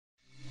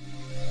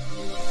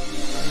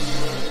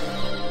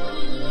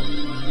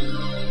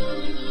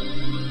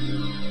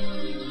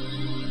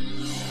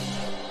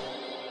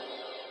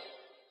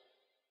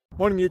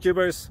Morning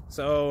YouTubers.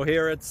 So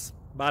here it's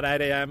about 8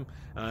 a.m.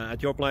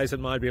 At your place it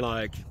might be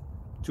like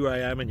 2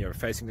 a.m. and you're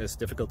facing this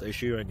difficult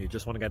issue and you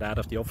just want to get out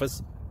of the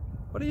office.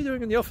 What are you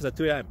doing in the office at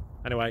 2 a.m.?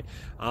 Anyway,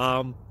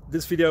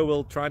 this video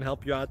will try and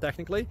help you out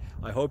technically.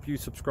 I hope you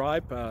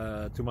subscribe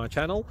to my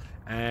channel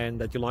and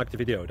that you like the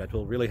video. That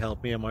will really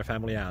help me and my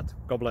family out.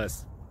 God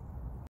bless.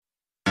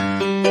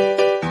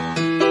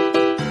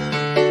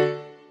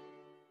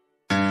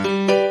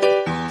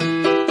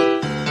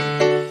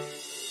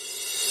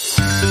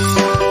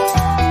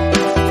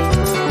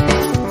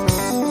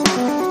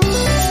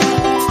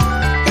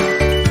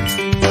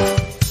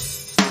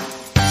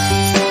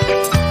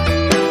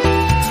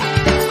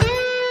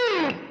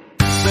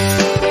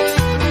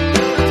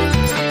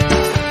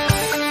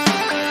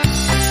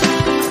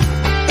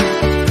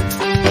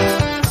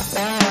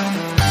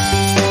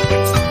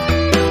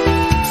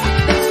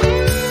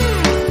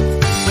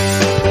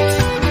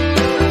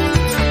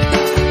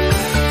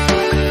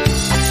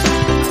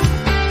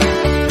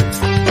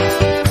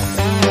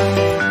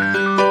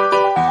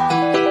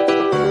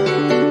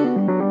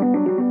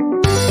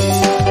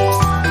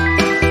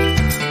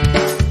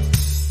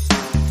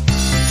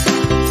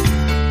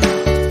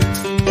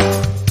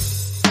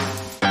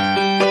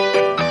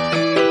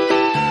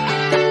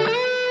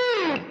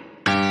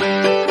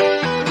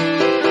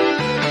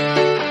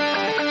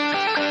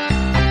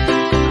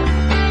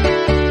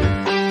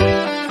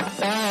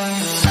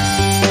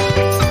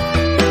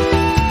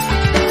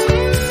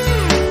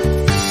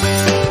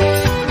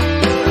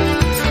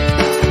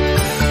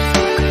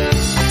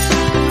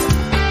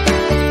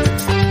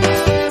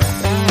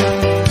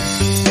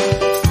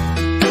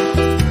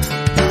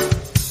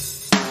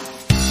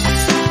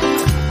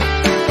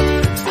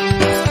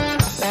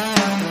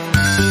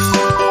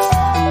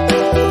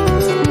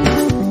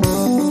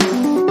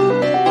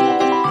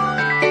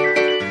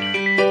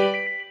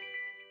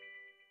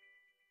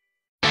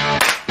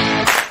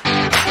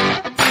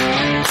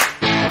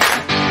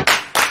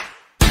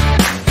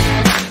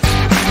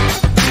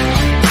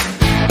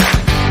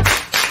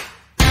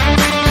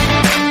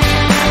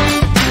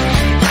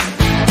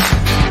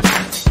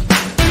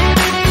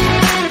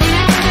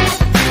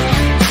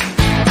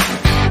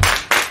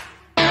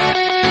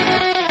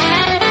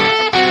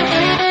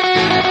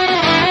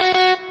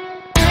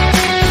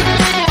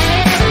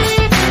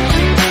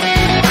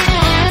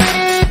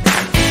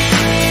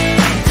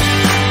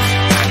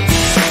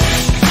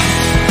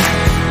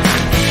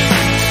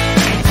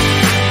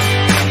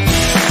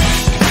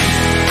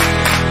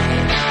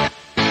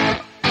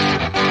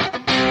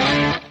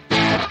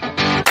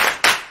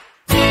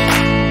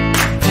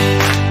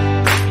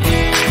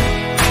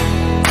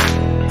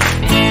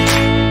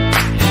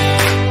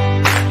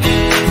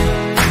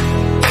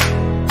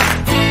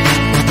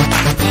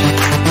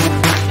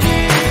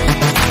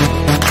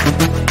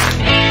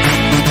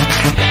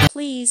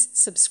 Please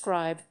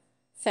subscribe.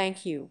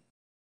 Thank you.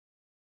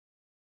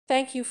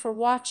 Thank you for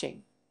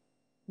watching.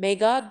 May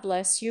God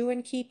bless you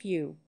and keep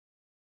you.